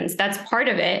treatments. That's part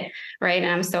of it, right? And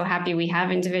I'm so happy we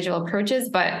have individual approaches,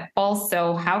 but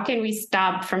also how can we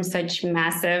stop from such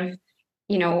massive,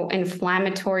 you know,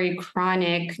 inflammatory,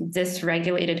 chronic,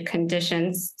 dysregulated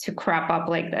conditions to crop up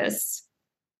like this?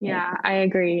 Yeah, I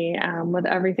agree with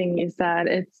everything you said.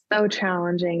 It's so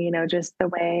challenging, you know, just the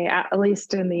way, at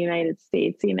least in the United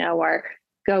States, you know, our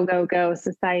go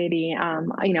society,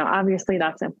 you know, obviously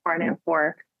that's important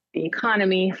for the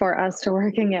economy, for us to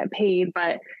work and get paid,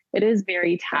 but it is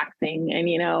very taxing. And,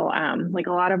 you know, like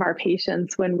a lot of our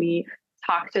patients, when we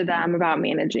talk to them about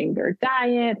managing their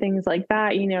diet, things like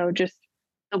that, you know, just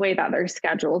the way that their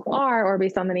schedules are or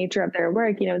based on the nature of their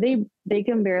work, you know, they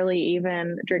can barely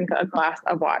even drink a glass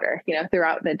of water, you know,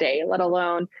 throughout the day, let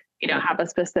alone, you know, have a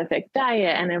specific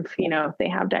diet. And if, you know, if they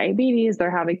have diabetes,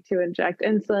 they're having to inject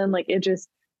insulin, like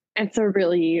it's a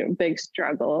really big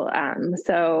struggle. And,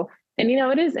 you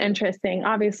know, it is interesting.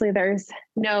 Obviously, there's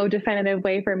no definitive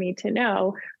way for me to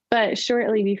know. But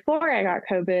shortly before I got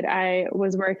COVID, I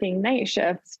was working night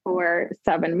shifts for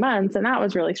 7 months, and that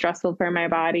was really stressful for my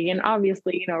body. And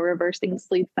obviously, you know, reversing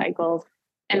sleep cycles.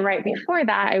 And right before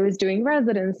that, I was doing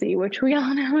residency, which we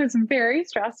all know is very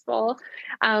stressful.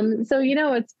 So, you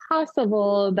know, it's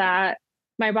possible that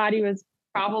my body was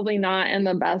probably not in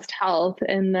the best health.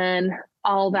 And then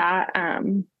all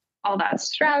that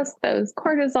stress, those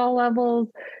cortisol levels,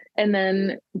 and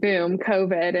then boom,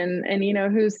 COVID. And, you know,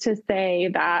 who's to say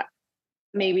that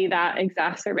maybe that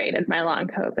exacerbated my long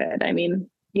COVID? I mean,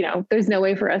 you know, there's no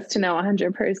way for us to know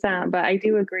 100%, but I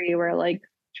do agree. We're like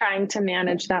trying to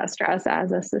manage that stress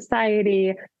as a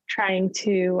society, trying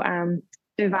to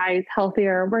devise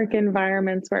healthier work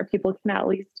environments where people can at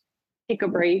least take a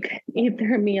break, eat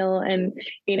their meal, and,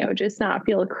 you know, just not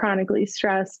feel chronically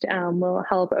stressed will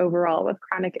help overall with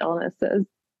chronic illnesses.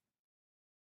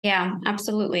 Yeah,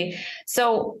 absolutely.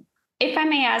 So if I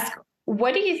may ask,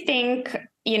 what do you think,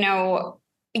 you know,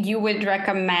 you would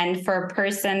recommend for a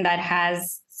person that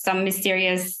has some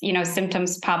mysterious,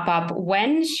 symptoms pop up,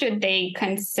 when should they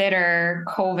consider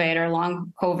COVID or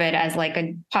long COVID as like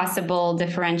a possible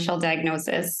differential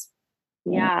diagnosis?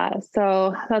 Yeah,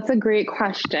 so that's a great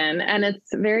question. And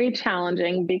it's very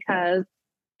challenging because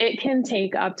it can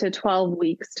take up to 12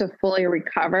 weeks to fully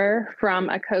recover from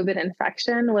a COVID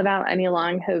infection without any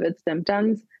long COVID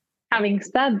symptoms. Having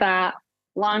said that,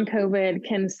 long COVID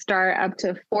can start up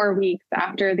to 4 weeks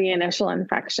after the initial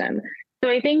infection. So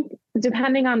I think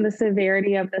depending on the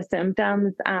severity of the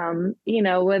symptoms,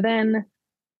 within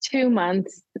 2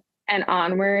 months and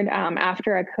onward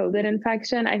after a COVID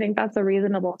infection, I think that's a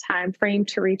reasonable time frame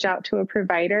to reach out to a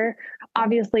provider.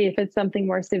 Obviously, if it's something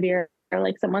more severe, or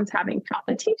like someone's having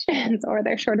palpitations or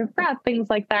they're short of breath, things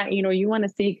like that, you want to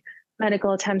seek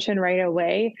medical attention right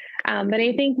away. But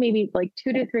I think maybe like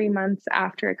 2 to 3 months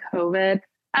after COVID,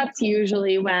 that's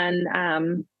usually when,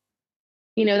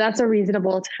 that's a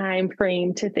reasonable time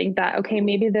frame to think that, okay,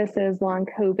 maybe this is long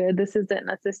COVID. This isn't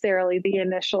necessarily the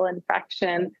initial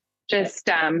infection, just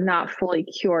not fully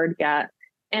cured yet.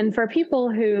 And for people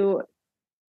who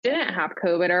didn't have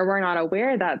COVID or were not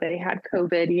aware that they had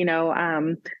COVID,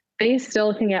 they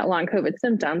still can get long COVID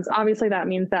symptoms. Obviously, that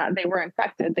means that they were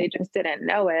infected. They just didn't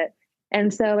know it.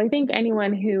 And so I think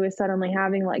anyone who is suddenly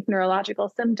having like neurological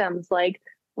symptoms like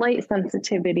light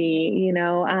sensitivity,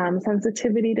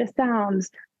 sensitivity to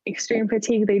sounds, extreme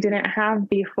fatigue they didn't have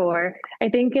before, I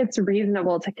think it's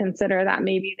reasonable to consider that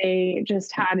maybe they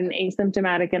just had an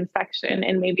asymptomatic infection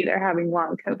and maybe they're having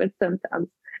long COVID symptoms.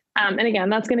 And again,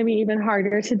 that's going to be even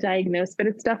harder to diagnose, but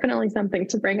it's definitely something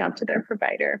to bring up to their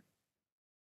provider.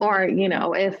 Or,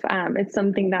 if it's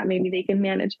something that maybe they can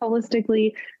manage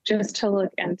holistically, just to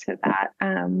look into that.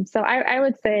 So I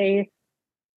would say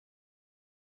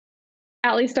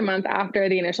at least a month after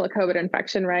the initial COVID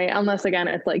infection, right? Unless, again,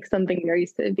 it's like something very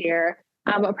severe.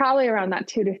 But probably around that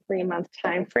 2 to 3 month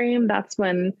time frame, that's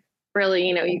when really,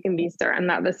 you can be certain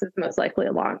that this is most likely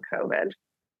a long COVID.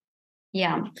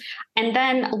 Yeah. And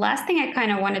then last thing I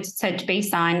kind of wanted to touch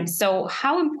base on. So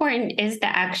how important is the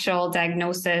actual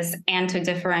diagnosis and to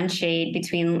differentiate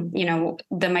between,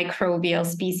 the microbial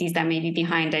species that may be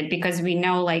behind it? Because we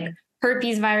know like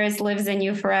herpes virus lives in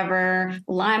you forever.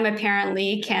 Lyme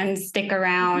apparently can stick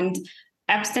around.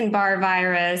 Epstein-Barr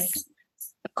virus,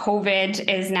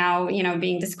 COVID is now,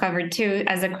 being discovered too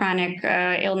as a chronic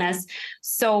illness.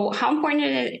 So how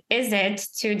important is it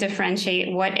to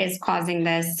differentiate what is causing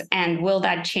this, and will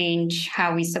that change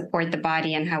how we support the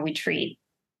body and how we treat?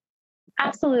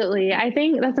 Absolutely. I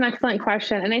think that's an excellent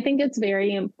question. And I think it's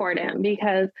very important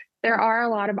because there are a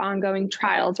lot of ongoing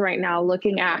trials right now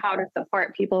looking at how to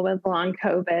support people with long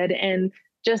COVID and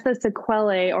just the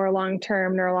sequelae or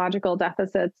long-term neurological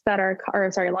deficits that are,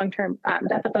 long-term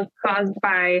deficits caused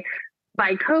by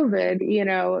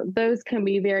COVID, those can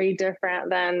be very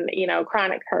different than,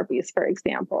 chronic herpes, for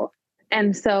example.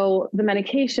 And so the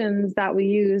medications that we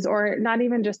use, or not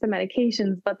even just the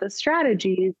medications, but the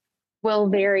strategies will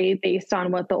vary based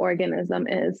on what the organism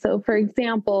is. So for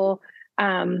example,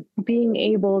 being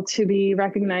able to be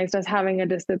recognized as having a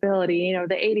disability,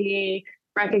 the ADA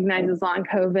recognizes long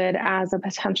COVID as a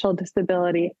potential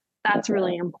disability. That's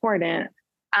really important.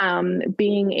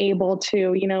 Being able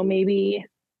to, maybe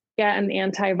get an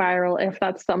antiviral if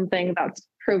that's something that's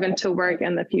proven to work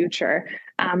in the future.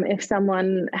 If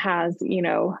someone has,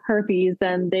 herpes,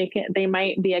 then they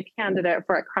might be a candidate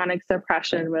for a chronic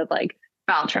suppression with like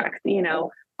Valtrex,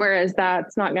 whereas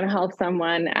that's not going to help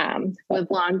someone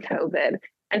with long COVID.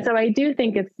 And so I do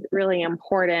think it's really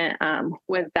important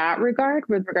with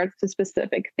regards to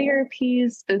specific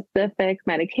therapies, specific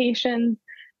medications.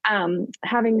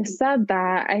 Having said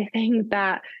that, I think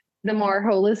that the more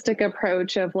holistic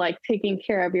approach of like taking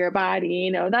care of your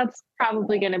body, that's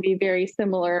probably going to be very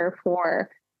similar for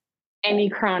any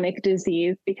chronic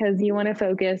disease, because you want to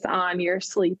focus on your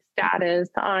sleep status,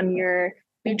 on your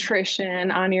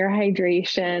nutrition, on your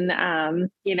hydration,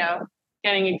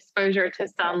 getting exposure to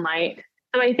sunlight.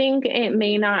 So I think it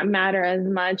may not matter as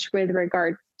much with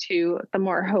regards to the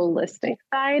more holistic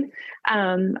side.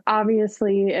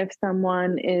 Obviously, if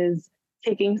someone is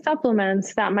taking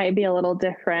supplements, that might be a little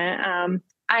different.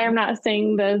 I am not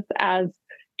saying this as,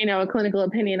 a clinical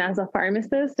opinion as a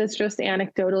pharmacist. It's just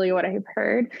anecdotally what I've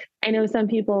heard. I know some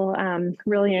people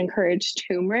really encourage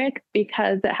turmeric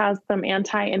because it has some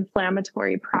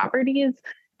anti-inflammatory properties.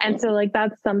 And so like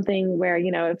that's something where,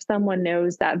 if someone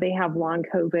knows that they have long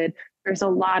COVID, there's a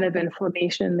lot of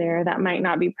inflammation there that might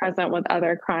not be present with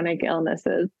other chronic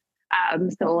illnesses.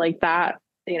 So like that,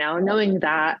 knowing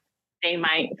that, they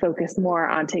might focus more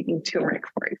on taking turmeric,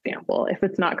 for example, if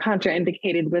it's not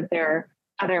contraindicated with their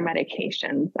other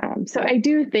medications. So I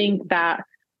do think that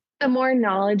The more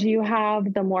knowledge you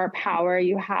have, the more power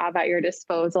you have at your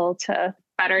disposal to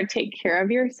better take care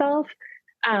of yourself.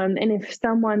 And if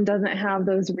someone doesn't have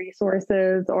those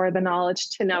resources or the knowledge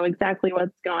to know exactly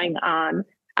what's going on,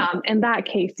 in that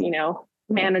case,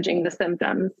 managing the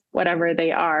symptoms, whatever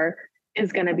they are,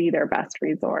 is going to be their best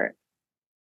resort.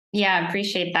 Yeah, I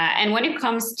appreciate that. And when it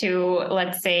comes to,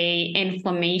 let's say,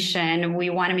 inflammation, we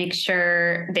want to make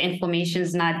sure the inflammation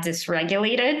is not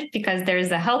dysregulated, because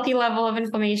there's a healthy level of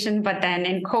inflammation, but then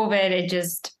in COVID, it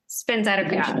just spins out of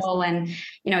control. And,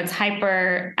 it's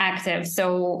hyperactive.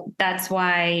 So that's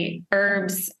why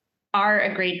herbs are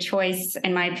a great choice,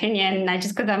 in my opinion, not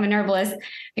just because I'm an herbalist,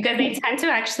 because they tend to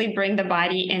actually bring the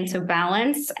body into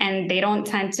balance, and they don't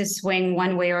tend to swing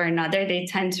one way or another. They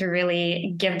tend to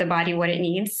really give the body what it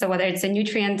needs. So whether it's a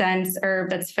nutrient-dense herb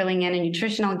that's filling in a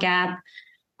nutritional gap,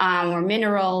 or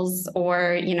minerals,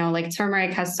 or, like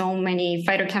turmeric has so many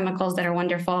phytochemicals that are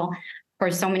wonderful for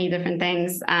so many different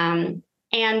things.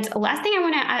 And last thing I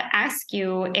want to ask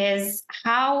you is,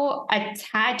 how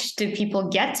attached do people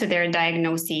get to their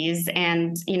diagnoses?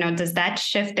 And, does that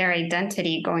shift their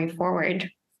identity going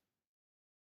forward?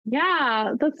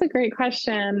 Yeah, that's a great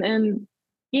question. And,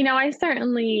 I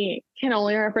certainly can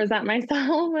only represent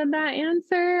myself with that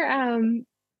answer.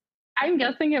 I'm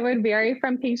guessing it would vary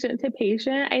from patient to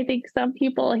patient. I think some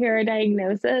people hear a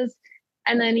diagnosis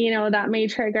and then, that may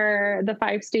trigger the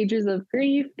 5 stages of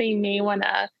grief. They may want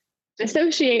to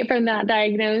dissociate from that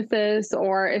diagnosis,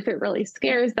 or if it really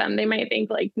scares them, they might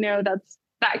think like, no, that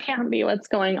can't be what's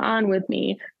going on with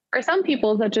me. For some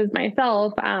people, such as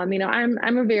myself, I'm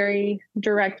a very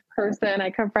direct person.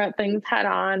 I confront things head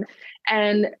on,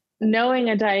 and knowing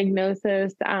a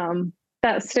diagnosis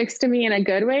that sticks to me in a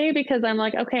good way, because I'm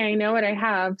like, okay, I know what I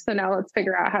have, so now let's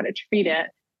figure out how to treat it.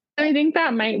 So I think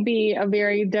that might be a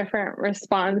very different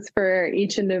response for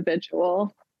each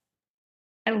individual.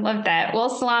 I love that. Well,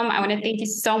 Salam, I want to thank you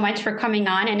so much for coming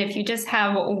on. And if you just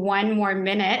have one more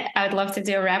minute, I would love to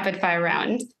do a rapid fire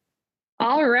round.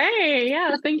 All right.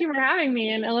 Yeah. Thank you for having me,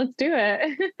 and let's do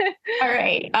it. All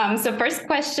right. So first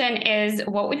question is,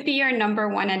 what would be your number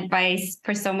one advice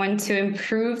for someone to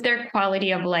improve their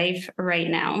quality of life right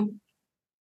now?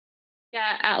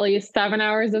 Yeah, at least 7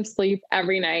 hours of sleep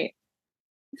every night.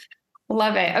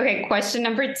 Love it. Okay. Question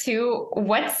number 2,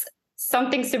 what's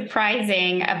something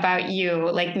surprising about you,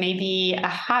 like maybe a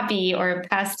hobby or a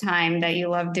pastime that you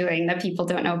love doing that people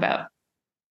don't know about?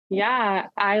 Yeah,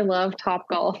 I love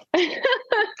Topgolf.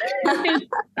 I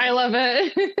love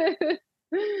it.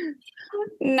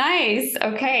 Nice.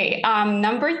 Okay.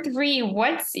 Number 3,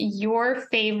 what's your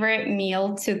favorite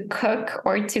meal to cook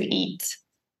or to eat?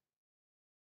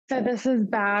 So this is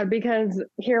bad because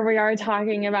here we are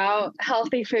talking about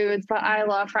healthy foods, but I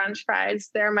love French fries.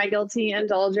 They're my guilty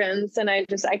indulgence, and I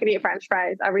could eat French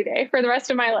fries every day for the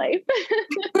rest of my life.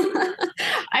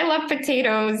 I love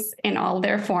potatoes in all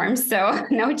their forms, so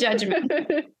no judgment.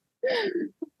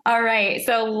 All right.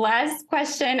 So last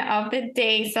question of the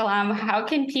day, Salam, how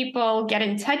can people get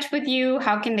in touch with you?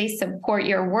 How can they support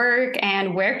your work?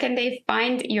 And where can they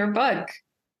find your book?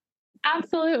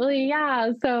 Absolutely.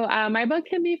 Yeah. So my book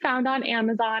can be found on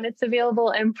Amazon. It's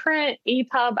available in print,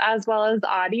 EPUB, as well as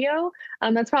audio.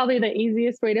 That's probably the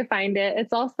easiest way to find it.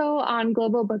 It's also on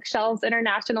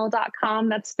globalbookshelvesinternational.com.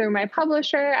 That's through my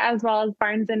publisher, as well as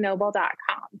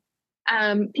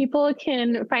barnesandnoble.com. People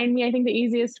can find me. I think the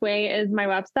easiest way is my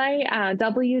website,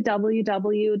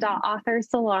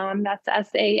 www.authorsalam, that's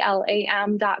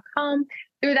SALAM.com.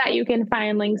 Through that, you can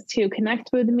find links to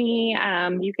connect with me.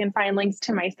 You can find links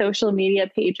to my social media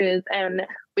pages, and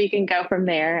we can go from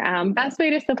there. Best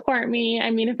way to support me,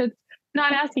 if it's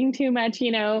not asking too much,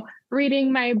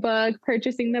 reading my book,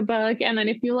 purchasing the book, and then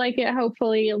if you like it,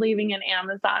 hopefully leaving an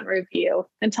Amazon review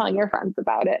and telling your friends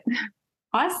about it.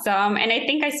 Awesome. And I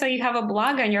think I saw you have a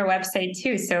blog on your website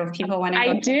too. So if people want to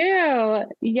I do.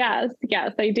 Yes,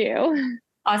 I do.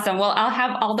 Awesome. Well, I'll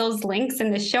have all those links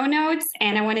in the show notes.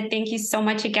 And I want to thank you so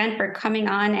much again for coming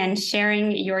on and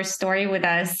sharing your story with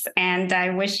us. And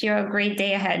I wish you a great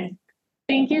day ahead.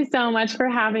 Thank you so much for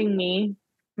having me.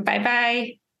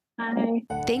 Bye-bye. Bye.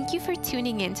 Thank you for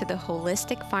tuning in to the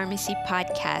Holistic Pharmacy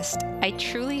Podcast. I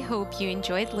truly hope you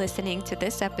enjoyed listening to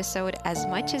this episode as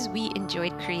much as we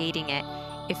enjoyed creating it.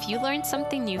 If you learned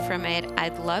something new from it,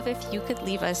 I'd love if you could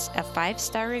leave us a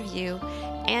 5-star review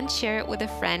and share it with a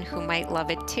friend who might love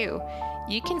it too.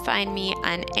 You can find me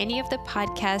on any of the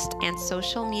podcast and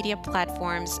social media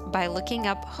platforms by looking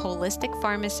up Holistic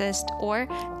Pharmacist or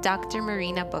Dr.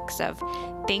 Marina Buksov.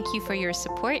 Thank you for your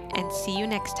support, and see you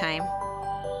next time.